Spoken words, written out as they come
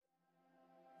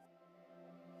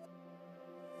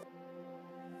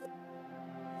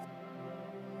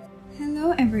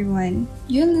everyone.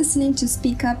 You're listening to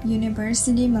Speak Up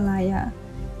Universiti Malaya.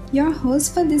 Your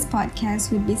host for this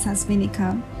podcast would be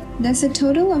Sasvinika. There's a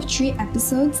total of 3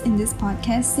 episodes in this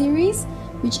podcast series,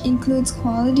 which includes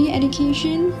quality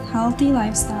education, healthy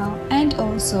lifestyle, and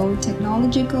also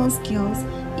technological skills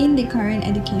in the current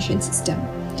education system.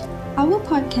 Our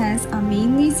podcasts are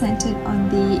mainly centered on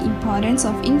the importance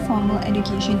of informal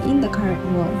education in the current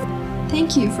world.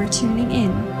 Thank you for tuning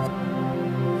in.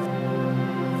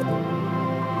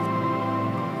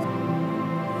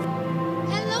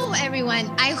 Hello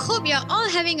everyone, I hope you're all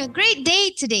having a great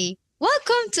day today.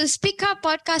 Welcome to Speak Up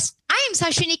Podcast. I am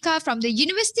Sasvinika from the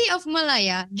University of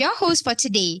Malaya, your host for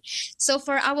today. So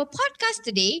for our podcast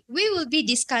today, we will be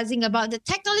discussing about the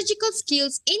technological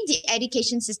skills in the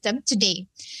education system today.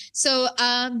 So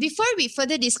before we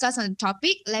further discuss on the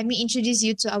topic, let me introduce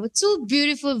you to our 2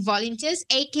 beautiful volunteers,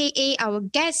 aka our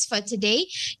guests for today,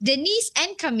 Denise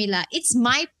and Kamila. It's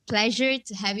my pleasure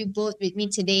to have you both with me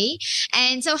today.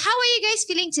 And so how are you guys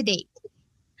feeling today?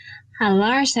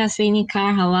 Hello,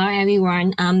 Sasvinika. Hello,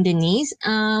 everyone. I'm Denise.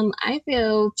 I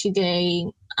feel today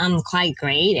I'm quite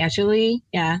great, actually.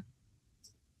 Yeah.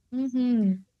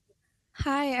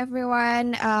 Hi,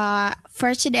 everyone.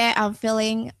 For today, I'm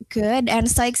feeling good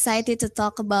and so excited to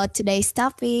talk about today's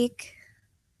topic.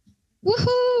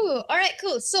 Woohoo! All right,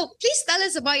 cool. So please tell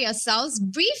us about yourselves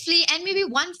briefly and maybe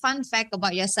one fun fact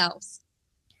about yourselves.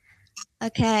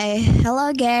 Okay, hello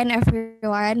again,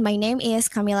 everyone. My name is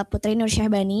Kamila Putri Nur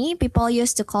Syahbani. People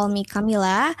used to call me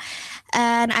Kamila,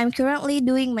 and I'm currently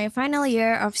doing my final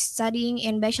year of studying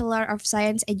in Bachelor of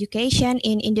Science Education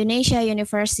in Indonesia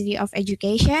University of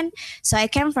Education. So I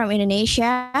came from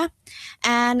Indonesia,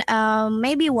 and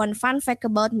maybe one fun fact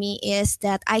about me is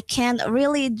that I can't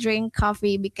really drink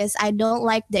coffee because I don't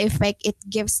like the effect it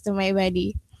gives to my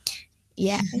body.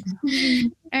 Yeah.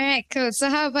 All right, cool. So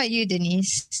how about you,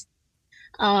 Denise?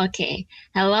 Okay.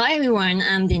 Hello, everyone.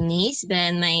 I'm Denise,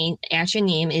 but my actual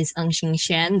name is Xing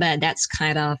Shen, but that's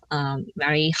kind of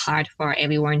very hard for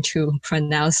everyone to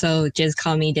pronounce. So just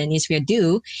call me Denise will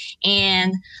do.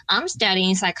 And I'm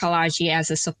studying psychology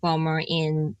as a sophomore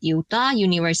in Utah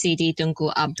University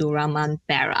Tunku Abdul Rahman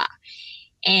Perak.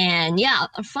 And yeah,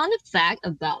 a fun fact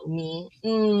about me.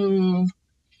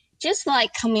 Just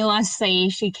like Camila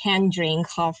says, she can drink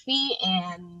coffee,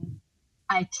 and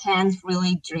I can't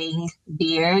really drink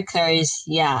beer because,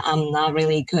 I'm not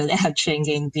really good at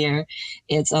drinking beer.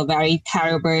 It's a very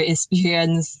terrible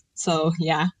experience. So,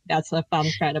 that's a fun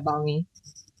fact about me.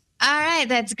 All right,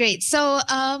 that's great. So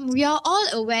we are all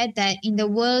aware that in the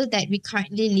world that we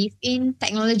currently live in,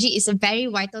 technology is a very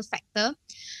vital factor.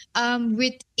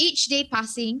 With each day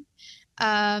passing,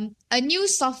 a new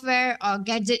software or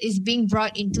gadget is being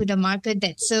brought into the market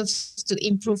that serves to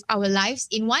improve our lives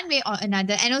in one way or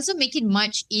another, and also make it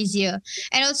much easier,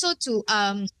 and also to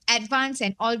advance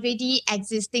an already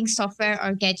existing software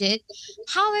or gadget.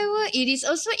 However, it is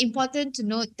also important to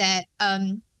note that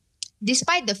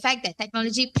despite the fact that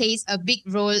technology plays a big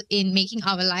role in making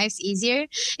our lives easier,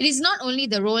 it is not only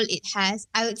the role it has.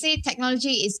 I would say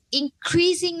technology is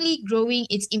increasingly growing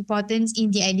its importance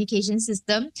in the education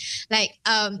system. Like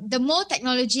the more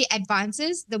technology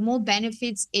advances, the more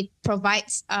benefits it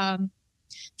provides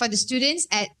for the students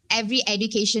at every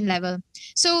education level.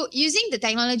 So using the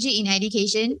technology in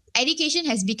education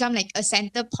has become like a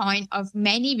center point of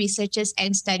many researches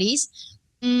and studies.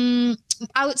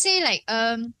 I would say like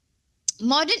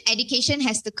modern education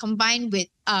has to combine with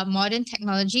modern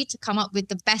technology to come up with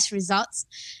the best results.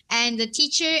 And the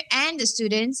teacher and the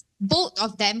students, both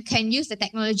of them can use the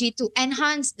technology to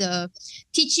enhance the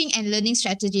teaching and learning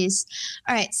strategies.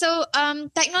 All right. So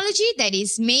technology that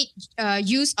is made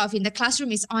use of in the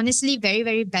classroom is honestly very,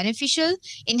 very beneficial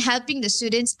in helping the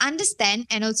students understand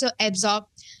and also absorb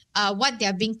what they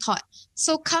are being taught.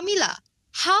 So Camila,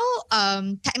 how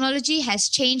technology has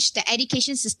changed the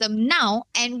education system now,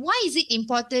 and why is it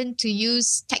important to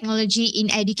use technology in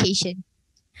education?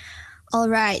 All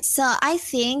right, so I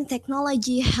think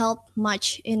technology helped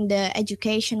much in the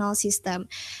educational system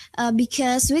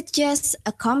because with just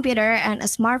a computer and a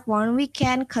smartphone, we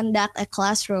can conduct a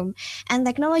classroom, and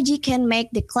technology can make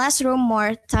the classroom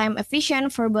more time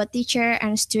efficient for both teacher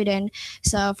and student.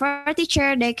 So for a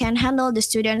teacher, they can handle the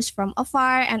students from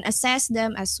afar and assess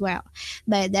them as well.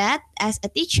 By that, as a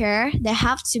teacher, they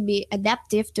have to be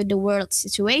adaptive to the world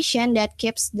situation that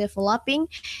keeps developing,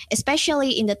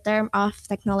 especially in the term of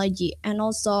technology. And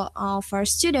also for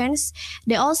students,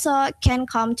 they also can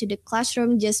come to the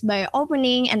classroom just by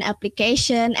opening an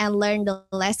application and learn the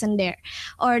lesson there.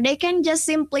 Or they can just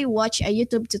simply watch a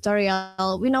YouTube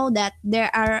tutorial. We know that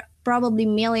there are probably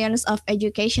millions of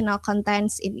educational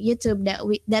contents in YouTube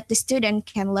that the student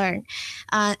can learn.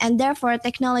 And therefore,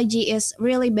 technology is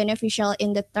really beneficial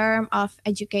in the term of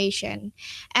education.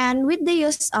 And with the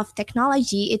use of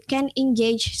technology, it can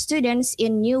engage students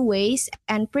in new ways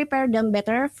and prepare them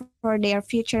better for their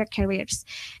future careers.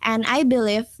 And I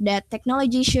believe that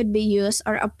technology should be used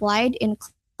or applied in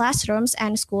classrooms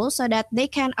and schools so that they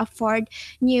can afford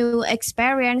new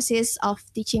experiences of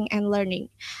teaching and learning.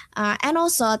 And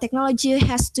also, technology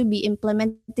has to be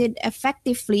implemented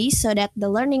effectively so that the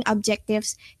learning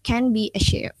objectives can be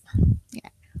achieved. Yeah.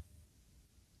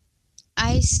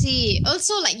 I see.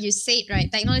 Also, like you said,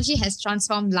 right, technology has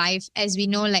transformed life. As we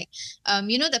know, like,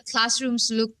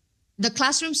 the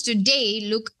classrooms today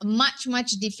look much,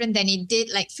 much different than it did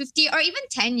like 50 or even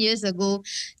 10 years ago.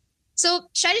 So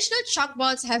traditional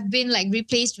chalkboards have been like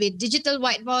replaced with digital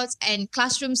whiteboards, and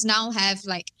classrooms now have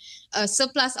like a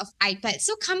surplus of iPads.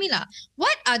 So Camila,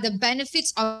 what are the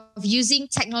benefits of using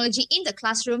technology in the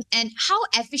classroom and how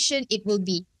efficient it will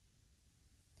be?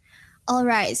 All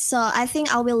right, so I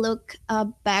think I will look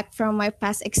back from my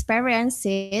past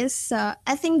experiences.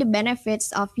 I think the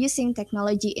benefits of using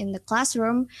technology in the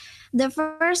classroom. The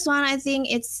first one, I think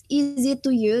it's easy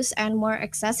to use and more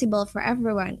accessible for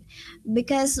everyone.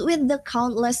 Because with the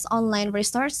countless online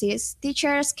resources,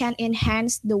 teachers can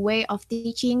enhance the way of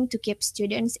teaching to keep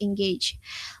students engaged.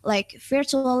 Like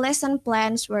virtual lesson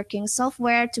plans, working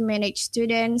software to manage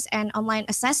students, and online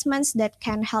assessments that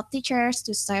can help teachers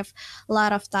to save a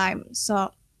lot of time.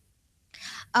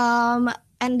 Um,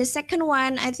 and the second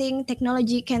one, I think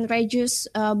technology can reduce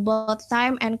both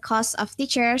time and cost of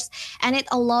teachers, and it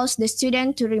allows the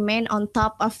student to remain on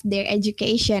top of their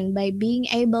education by being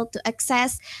able to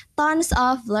access tons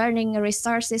of learning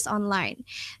resources online.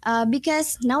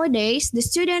 Because nowadays, the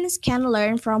students can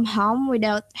learn from home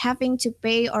without having to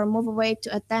pay or move away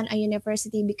to attend a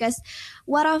university. Because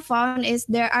what I found is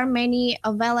there are many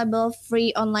available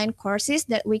free online courses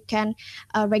that we can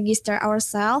register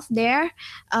ourselves there.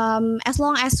 As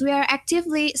long as we are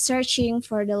actively searching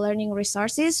for the learning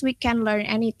resources, we can learn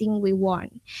anything we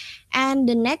want. And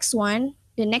the next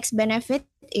benefit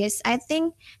is I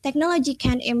think technology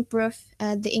can improve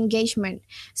the engagement.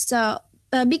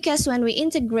 Because when we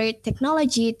integrate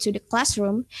technology to the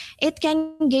classroom, it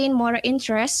can gain more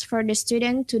interest for the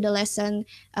student to the lesson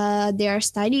they are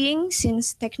studying,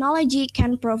 since technology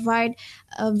can provide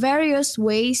various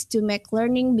ways to make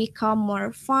learning become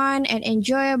more fun and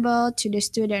enjoyable to the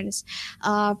students.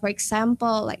 For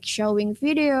example, like showing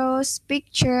videos,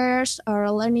 pictures, or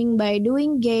learning by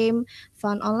doing game,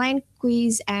 fun online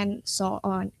quiz, and so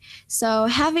on. So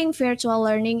having virtual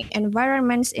learning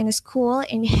environments in school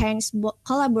enhance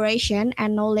collaboration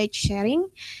and knowledge sharing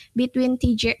between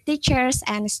teachers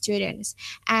and students.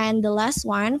 And the last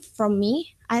one from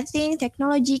me, I think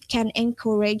technology can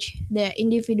encourage the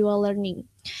individual learning.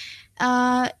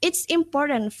 It's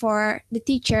important for the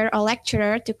teacher or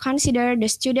lecturer to consider the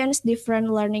students' different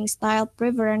learning style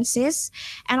preferences,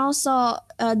 and also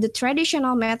the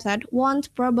traditional method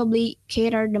won't probably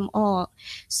cater them all.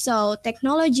 So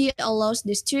technology allows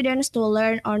the students to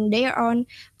learn on their own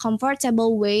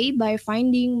comfortable way by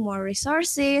finding more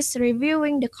resources,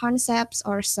 reviewing the concepts,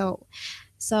 or so.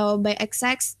 So by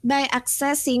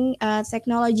accessing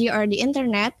technology or the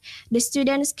internet, the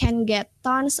students can get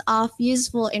tons of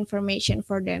useful information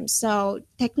for them. So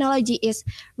technology is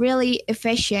really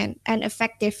efficient and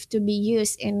effective to be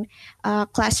used in a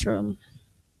classroom.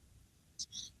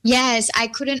 Yes, I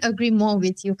couldn't agree more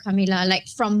with you, Camila. Like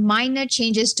from minor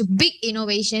changes to big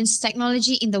innovations,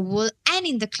 technology in the world and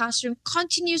in the classroom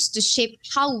continues to shape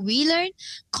how we learn,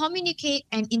 communicate,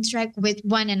 and interact with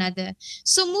one another.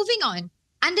 So, moving on,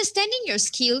 understanding your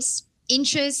skills,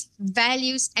 interests,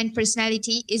 values, and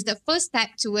personality is the first step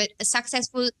toward a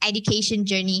successful education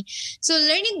journey. So,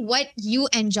 learning what you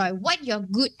enjoy, what you're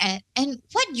good at, and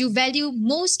what you value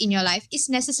most in your life is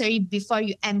necessary before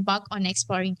you embark on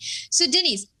exploring. So,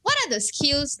 Denise, what are the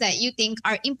skills that you think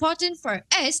are important for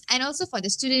us and also for the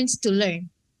students to learn?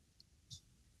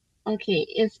 Okay,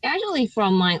 it's actually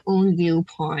from my own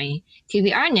viewpoint. To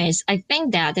be honest, I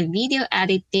think that the video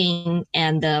editing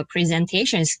and the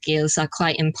presentation skills are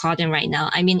quite important right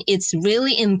now. I mean, it's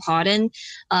really important.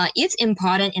 It's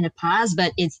important in the past,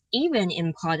 but it's even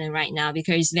important right now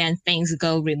because when things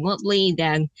go remotely,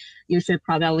 then you should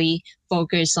probably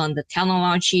focus on the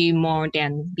technology more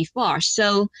than before.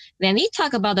 So when we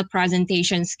talk about the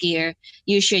presentation skill,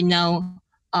 you should know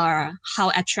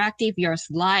how attractive your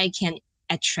slide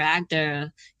attract the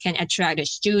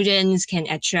students, can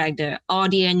attract the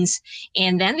audience.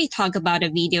 And then we talk about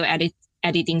the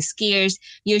editing skills.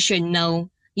 You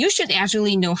should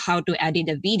actually know how to edit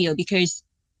a video because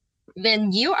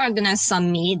when you are gonna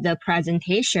submit the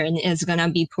presentation, it's gonna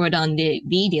be put on the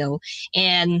video,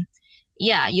 and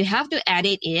yeah, you have to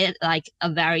edit it like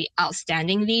a very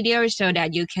outstanding video so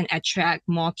that you can attract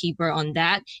more people on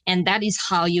that, and that is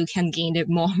how you can gain the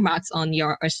more marks on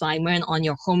your assignment, on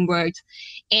your homework.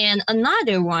 And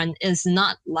another one is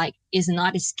not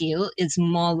a skill, it's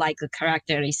more like a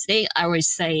characteristic. I would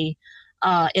say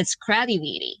it's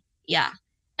creativity. Yeah,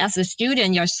 as a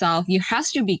student yourself, you have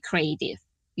to be creative,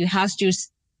 you have to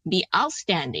be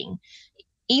outstanding,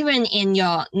 even in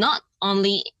your, not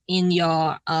only in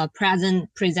your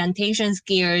presentation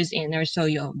skills and also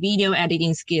your video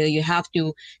editing skill. You have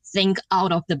to think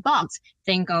out of the box,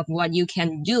 think of what you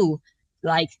can do,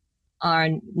 like are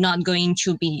not going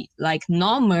to be like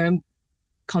normal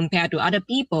compared to other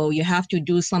people. You have to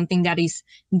do something that is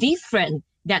different,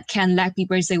 that can let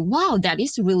people say, wow, that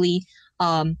is really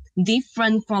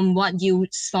different from what you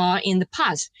saw in the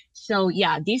past. So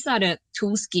yeah, these are the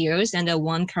two skills and the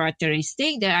one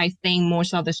characteristic that I think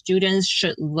most of the students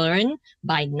should learn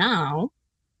by now.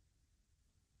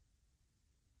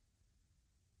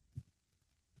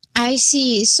 I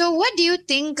see. So, what do you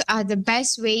think are the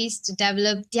best ways to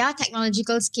develop their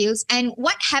technological skills, and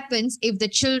what happens if the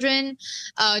children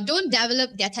don't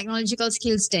develop their technological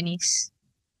skills, Denise?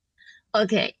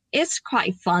 Okay, it's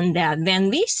quite fun that when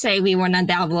we say we want to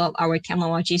develop our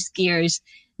technology skills,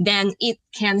 then it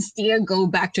can still go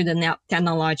back to the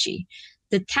technology.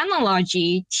 The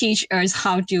technology teach us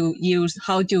how to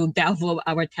develop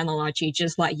our technology,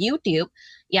 just like YouTube.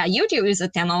 Yeah, YouTube is a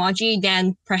technology.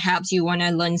 Then perhaps you want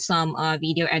to learn some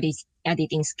video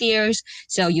editing skills.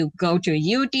 So you go to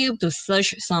YouTube to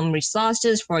search some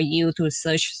resources for you to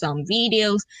search some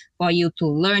videos for you to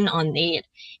learn on it.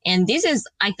 And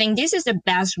I think this is the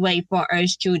best way for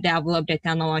us to develop the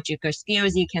technological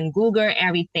skills. You can Google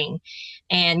everything.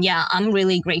 And yeah, I'm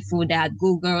really grateful that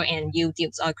Google and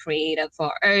YouTube are created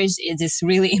for us. It is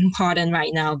really important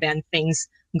right now when things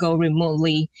go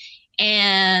remotely.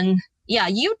 And yeah,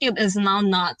 YouTube is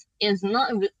not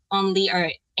only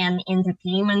an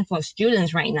entertainment for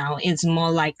students right now. It's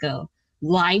more like a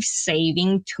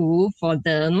life-saving tool for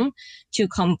them to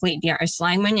complete their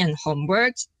assignment and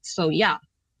homework. So yeah.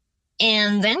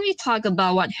 And then we talk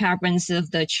about what happens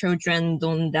if the children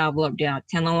don't develop their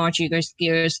technological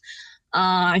skills.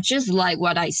 Just like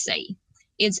what I say,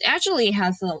 it actually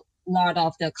has a lot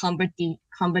of the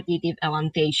competitive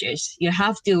advantages. You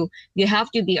have to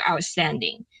be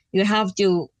outstanding. You have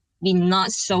to be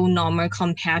not so normal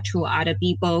compared to other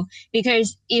people,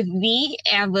 because if we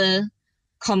ever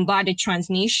combat the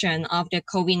transmission of the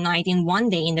COVID-19 one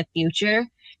day in the future,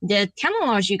 the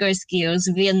technological skills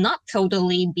will not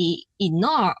totally be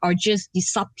ignored or just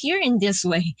disappear in this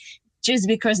way just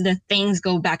because the things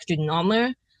go back to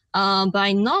normal.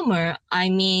 By normal, I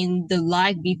mean the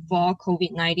life before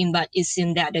COVID-19, but it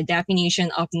seems that the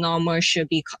definition of normal should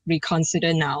be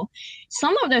reconsidered now.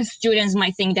 Some of the students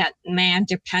might think that, man,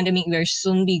 the pandemic will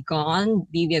soon be gone.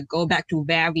 We will go back to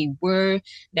where we were.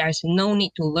 There's no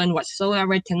need to learn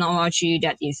whatsoever technology.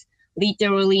 That is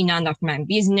literally none of my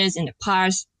business in the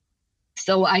past.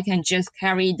 So I can just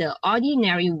carry the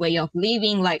ordinary way of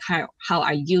living like how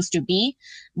I used to be.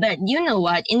 But you know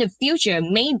what? In the future,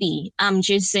 maybe, I'm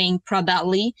just saying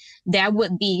probably, there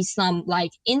would be some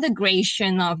like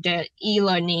integration of the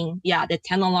e-learning, the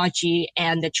technology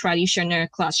and the traditional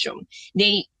classroom.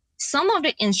 Some of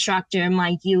the instructor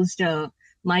might use the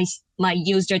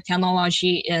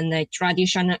technology in the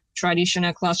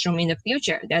traditional classroom in the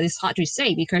future. That is hard to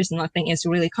say because nothing is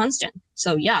really constant.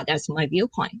 So yeah, that's my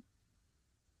viewpoint.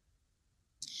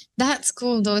 That's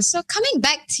cool though. So coming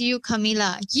back to you,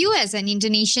 Kamila, you as an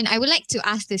Indonesian, I would like to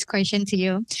ask this question to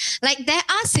you. Like, there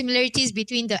are similarities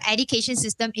between the education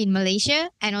system in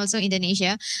Malaysia and also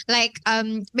Indonesia. Like,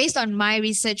 based on my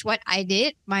research, both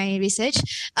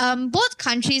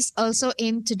countries also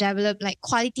aim to develop like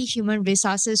quality human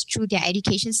resources through their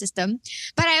education system.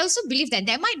 But I also believe that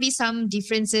there might be some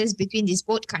differences between these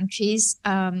both countries.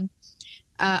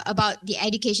 About the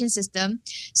education system.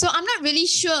 So I'm not really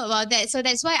sure about that. So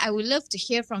that's why I would love to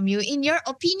hear from you. In your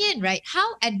opinion, right,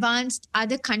 how advanced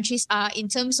other countries are in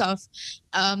terms of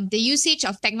the usage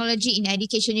of technology in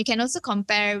education? You can also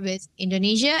compare with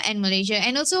Indonesia and Malaysia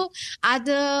and also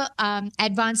other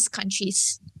advanced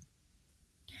countries.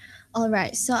 All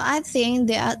right, so I think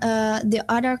the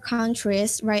other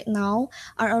countries right now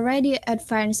are already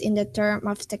advanced in the term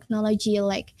of technology,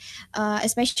 like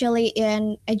especially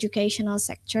in educational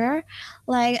sector,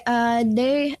 like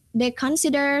they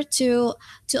consider to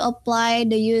apply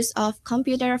the use of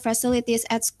computer facilities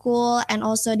at school and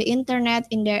also the internet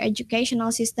in their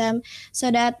educational system,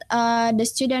 so that the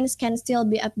students can still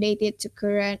be updated to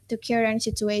current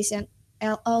situation.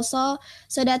 Also,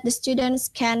 so that the students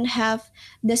can have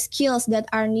the skills that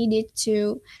are needed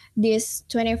to this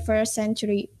 21st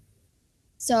century.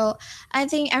 So I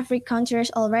think every country is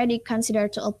already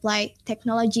considered to apply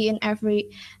technology in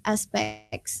every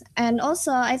aspects. And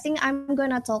also I think I'm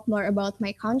gonna talk more about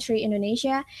my country,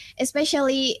 Indonesia,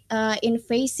 especially in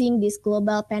facing this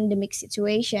global pandemic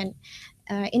situation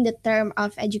in the term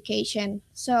of education.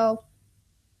 So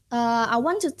I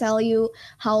want to tell you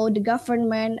how the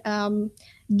government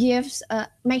gives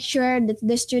make sure that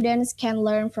the students can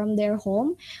learn from their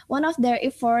home. One of their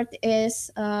effort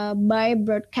is by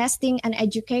broadcasting an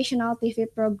educational TV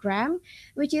program,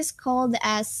 which is called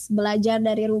as Belajar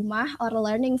dari Rumah or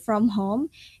Learning from Home,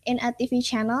 in a TV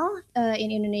channel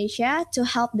in Indonesia to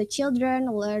help the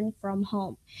children learn from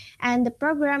home. And the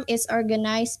program is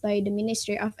organized by the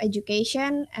Ministry of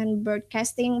Education and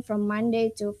broadcasting from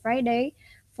Monday to Friday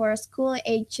for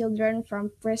school-age children from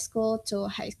preschool to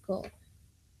high school.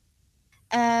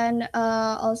 And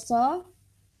also,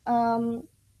 um,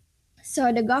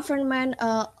 so the government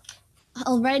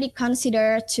already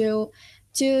consider to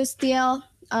still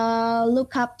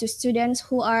look up to students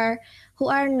who are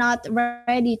not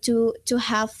ready to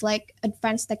have like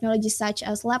advanced technology such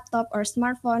as laptop or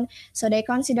smartphone. So they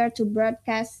consider to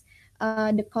broadcast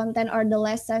the content or the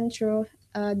lesson through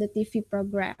the TV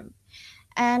program.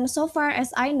 And so far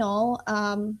as I know,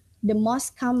 the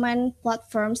most common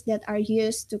platforms that are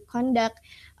used to conduct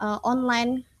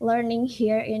online learning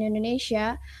here in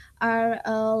Indonesia are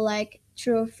like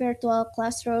through virtual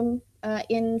classroom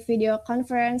in video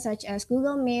conference such as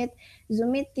Google Meet,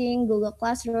 Zoom Meeting, Google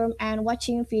Classroom, and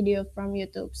watching video from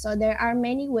YouTube. So there are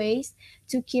many ways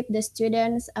to keep the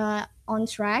students on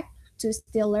track to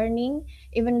still learning,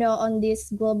 even though on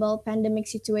this global pandemic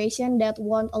situation that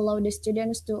won't allow the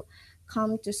students to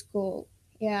come to school.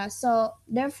 Yeah, so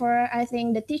therefore, I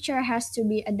think the teacher has to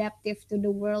be adaptive to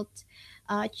the world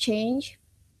change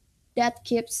that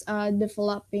keeps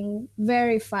developing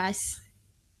very fast.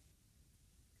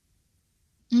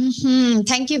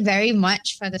 Thank you very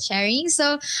much for the sharing.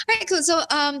 So, all right, cool. So,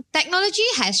 technology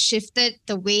has shifted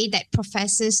the way that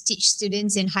professors teach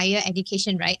students in higher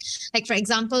education, right? Like, for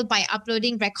example, by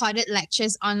uploading recorded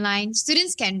lectures online,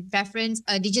 students can reference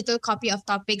a digital copy of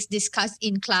topics discussed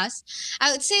in class.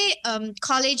 I would say,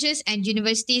 colleges and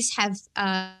universities have,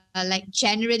 like,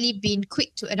 generally been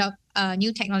quick to adopt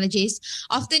new technologies,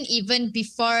 often even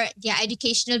before their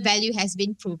educational value has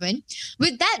been proven.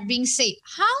 With that being said,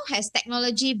 how has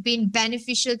technology been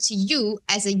beneficial to you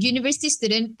as a university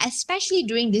student, especially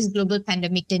during this global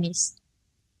pandemic, Denise?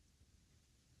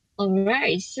 All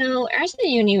right. So, as a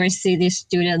university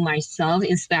student myself,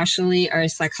 especially our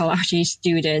psychology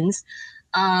students,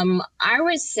 I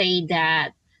would say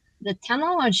that the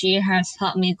technology has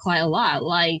helped me quite a lot.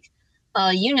 Like,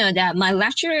 that my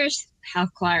lecturers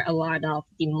have quite a lot of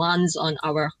demands on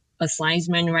our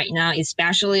assignment right now,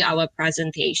 especially our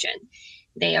presentation.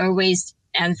 They always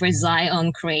emphasize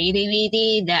on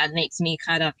creativity that makes me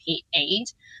kind of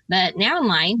hate. But never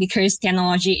mind, because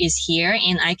technology is here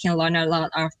and I can learn a lot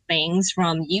of things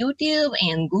from YouTube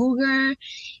and Google.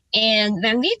 And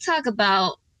when we talk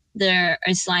about the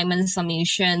assignment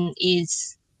submission,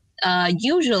 is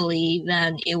usually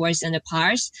when it was in the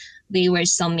past, we were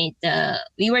submit the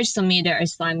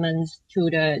assignments to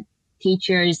the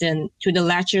teachers and to the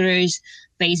lecturers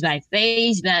face by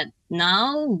face. But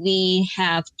now we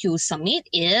have to submit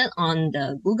it on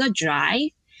the Google Drive.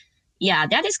 Yeah,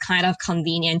 that is kind of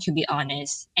convenient, to be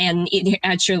honest. And it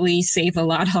actually save a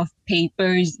lot of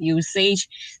papers usage.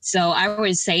 So I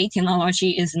would say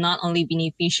technology is not only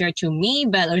beneficial to me,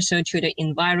 but also to the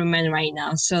environment right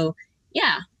now. So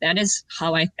yeah, that is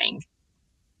how I think.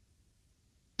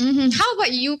 How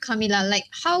about you, Camila? Like,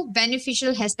 how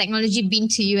beneficial has technology been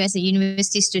to you as a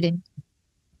university student?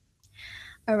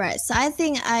 All right, so I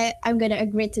think I'm gonna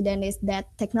agree to Dennis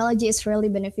that technology is really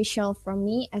beneficial for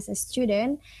me as a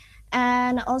student.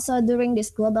 And also during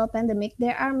this global pandemic,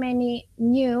 there are many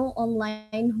new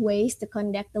online ways to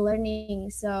conduct the learning.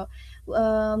 So we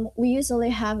we usually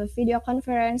have a video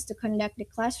conference to conduct the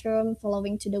classroom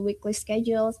following to the weekly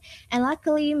schedules. And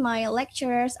luckily, my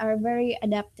lecturers are very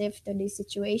adaptive to this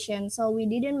situation. So we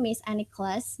didn't miss any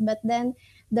class, but then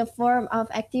the form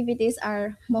of activities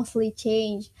are mostly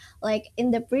changed. Like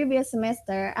in the previous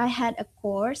semester, I had a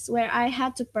course where I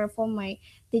had to perform my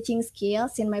teaching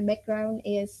skills. In my background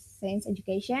is science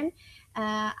education.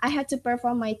 I had to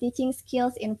perform my teaching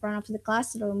skills in front of the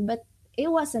classroom, but it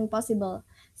wasn't possible.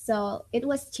 So it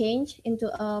was changed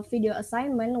into a video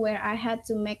assignment where I had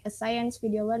to make a science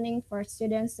video learning for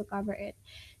students to cover it.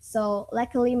 So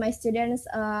luckily, my students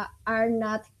are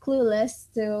not clueless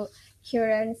to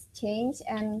current change,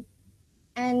 and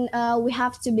we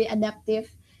have to be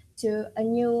adaptive to a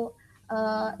new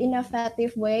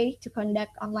innovative way to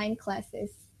conduct online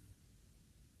classes.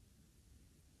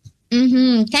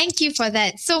 Thank you for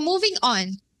that. So, moving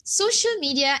on. Social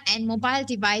media and mobile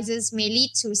devices may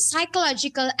lead to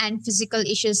psychological and physical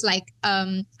issues like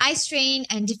eye strain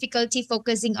and difficulty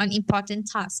focusing on important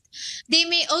tasks. They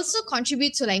may also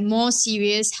contribute to like more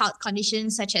serious health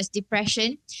conditions such as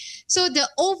depression. So, the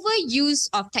overuse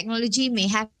of technology may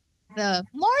have a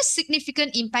more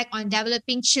significant impact on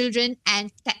developing children and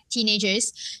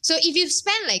teenagers. So if you've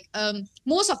spent like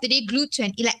most of the day glued to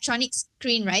an electronic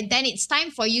screen, right, then it's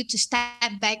time for you to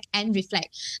step back and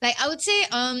reflect. Like I would say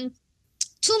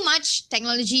too much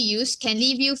technology use can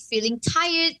leave you feeling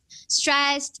tired,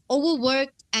 stressed,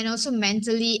 overworked, and also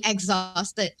mentally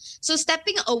exhausted. So,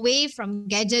 stepping away from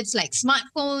gadgets like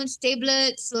smartphones,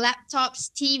 tablets,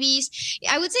 laptops, TVs,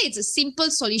 I would say it's a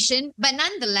simple solution, but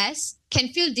nonetheless can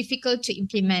feel difficult to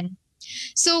implement.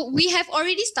 So we have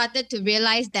already started to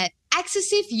realize that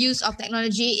excessive use of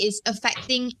technology is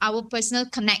affecting our personal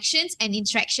connections and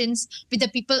interactions with the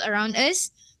people around us.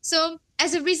 So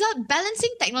as a result, balancing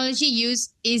technology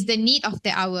use is the need of the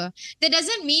hour. That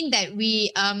doesn't mean that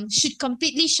we should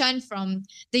completely shun from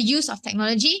the use of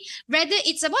technology. Rather,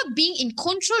 it's about being in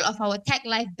control of our tech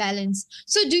life balance.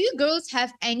 So, do you girls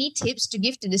have any tips to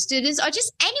give to the students or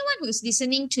just anyone who's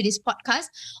listening to this podcast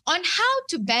on how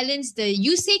to balance the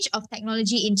usage of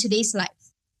technology in today's life?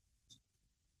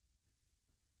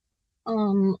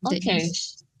 Okay.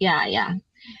 Yeah.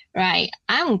 Right.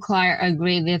 I'm quite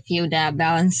agree with you that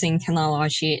balancing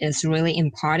technology is really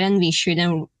important. We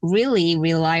shouldn't really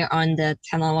rely on the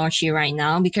technology right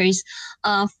now because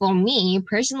for me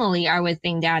personally, I would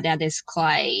think that that is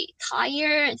quite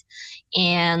tired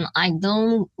and I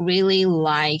don't really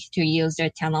like to use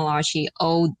the technology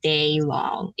all day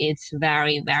long. It's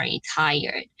very, very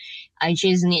tired. I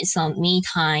just need some me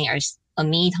time or a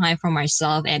me time for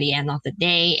myself at the end of the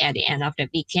day, at the end of the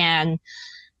weekend.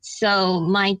 So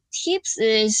my tips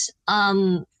is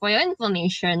for your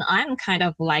information, I'm kind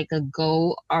of like a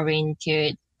goal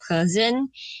oriented person.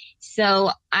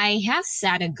 So I have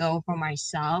set a goal for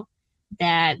myself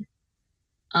that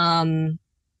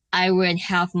I would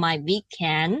have my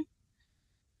weekend.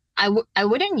 I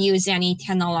wouldn't use any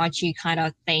technology kind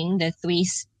of thing, the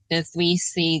three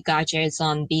C gadgets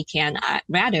on weekend.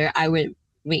 Rather I would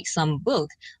read some book.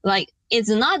 Like it's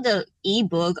not the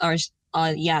ebook or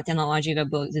technological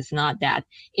books. It's not that.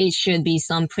 It should be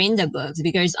some printed books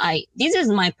because this is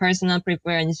my personal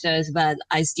preferences, but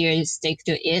I still stick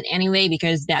to it anyway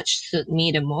because that suits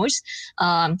me the most.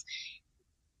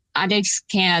 Others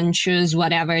can choose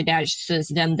whatever that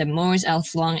suits them the most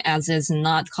as long as it's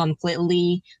not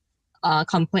completely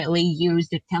use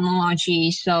the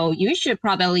technology. So you should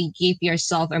probably give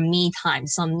yourself a me time,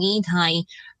 some me time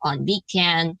on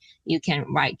weekend. You can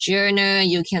write journal,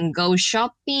 you can go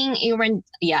shopping, even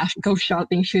go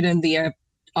shopping shouldn't be an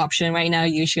option right now.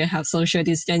 You should have social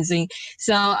distancing.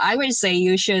 So I would say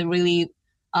you should really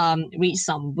read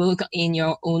some book in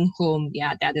your own home.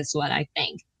 Yeah, that is what I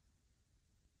think.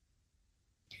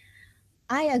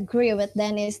 I agree with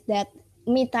Dennis that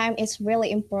me time is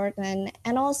really important.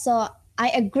 And also, I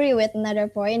agree with another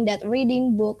point that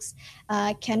reading books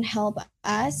can help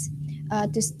us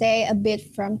to stay a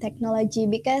bit from technology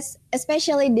because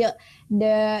especially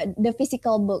the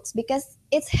physical books because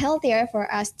it's healthier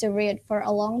for us to read for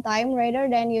a long time rather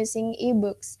than using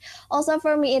ebooks. Also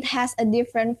for me, it has a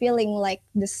different feeling like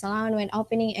the sound when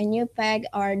opening a new pack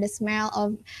or the smell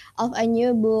of a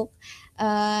new book.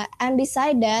 And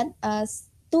beside that,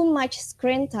 too much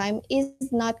screen time is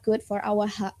not good for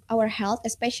our health,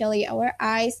 especially our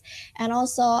eyes, and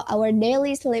also our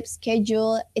daily sleep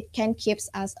schedule. It can keeps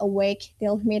us awake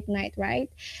till midnight,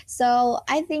 right? So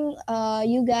I think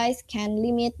you guys can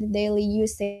limit the daily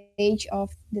usage of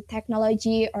the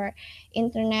technology or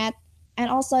internet, and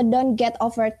also don't get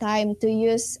over time to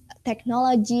use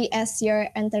technology as your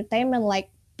entertainment like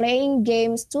playing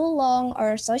games too long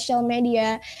or social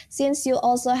media, since you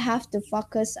also have to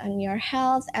focus on your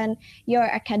health and your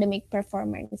academic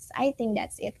performance. I think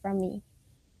that's it from me.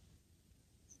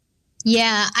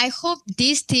 Yeah, I hope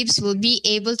these tips will be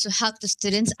able to help the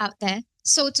students out there.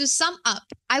 So, to sum up,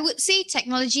 I would say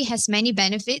technology has many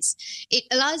benefits. It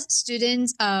allows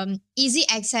students easy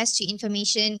access to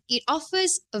information. It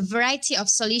offers a variety of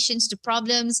solutions to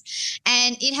problems,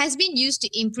 and it has been used to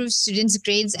improve students'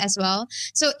 grades as well.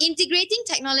 So, integrating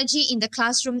technology in the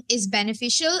classroom is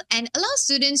beneficial and allows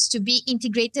students to be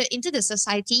integrated into the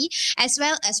society, as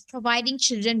well as providing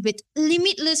children with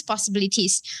limitless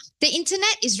possibilities. The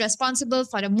internet is responsible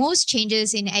for the most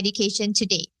changes in education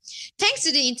today. Thanks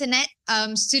to the internet,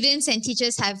 students and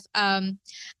teachers have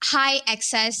high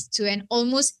access to an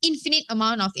almost infinite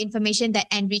amount of information that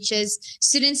enriches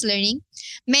students' learning.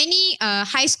 Many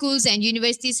high schools and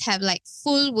universities have like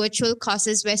full virtual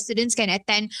courses where students can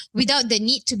attend without the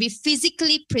need to be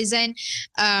physically present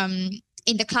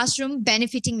in the classroom,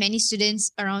 benefiting many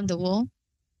students around the world.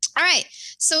 All right.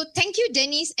 So thank you,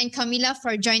 Denise and Kamila,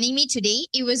 for joining me today.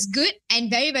 It was good and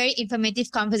very, very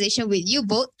informative conversation with you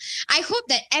both. I hope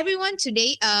that everyone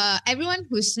today, everyone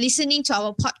who's listening to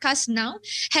our podcast now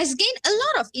has gained a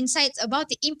lot of insights about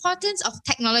the importance of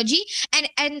technology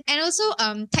and also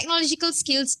technological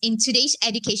skills in today's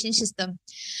education system.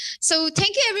 So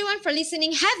thank you, everyone, for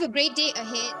listening. Have a great day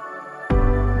ahead.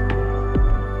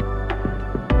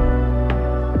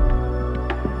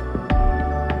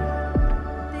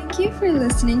 Thank you for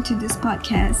listening to this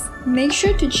podcast. Make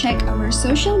sure to check our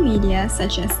social media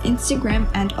such as Instagram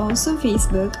and also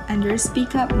Facebook under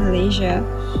Speak Up Malaysia.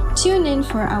 Tune in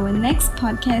for our next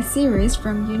podcast series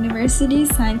from Universiti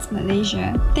Science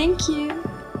Malaysia. Thank you.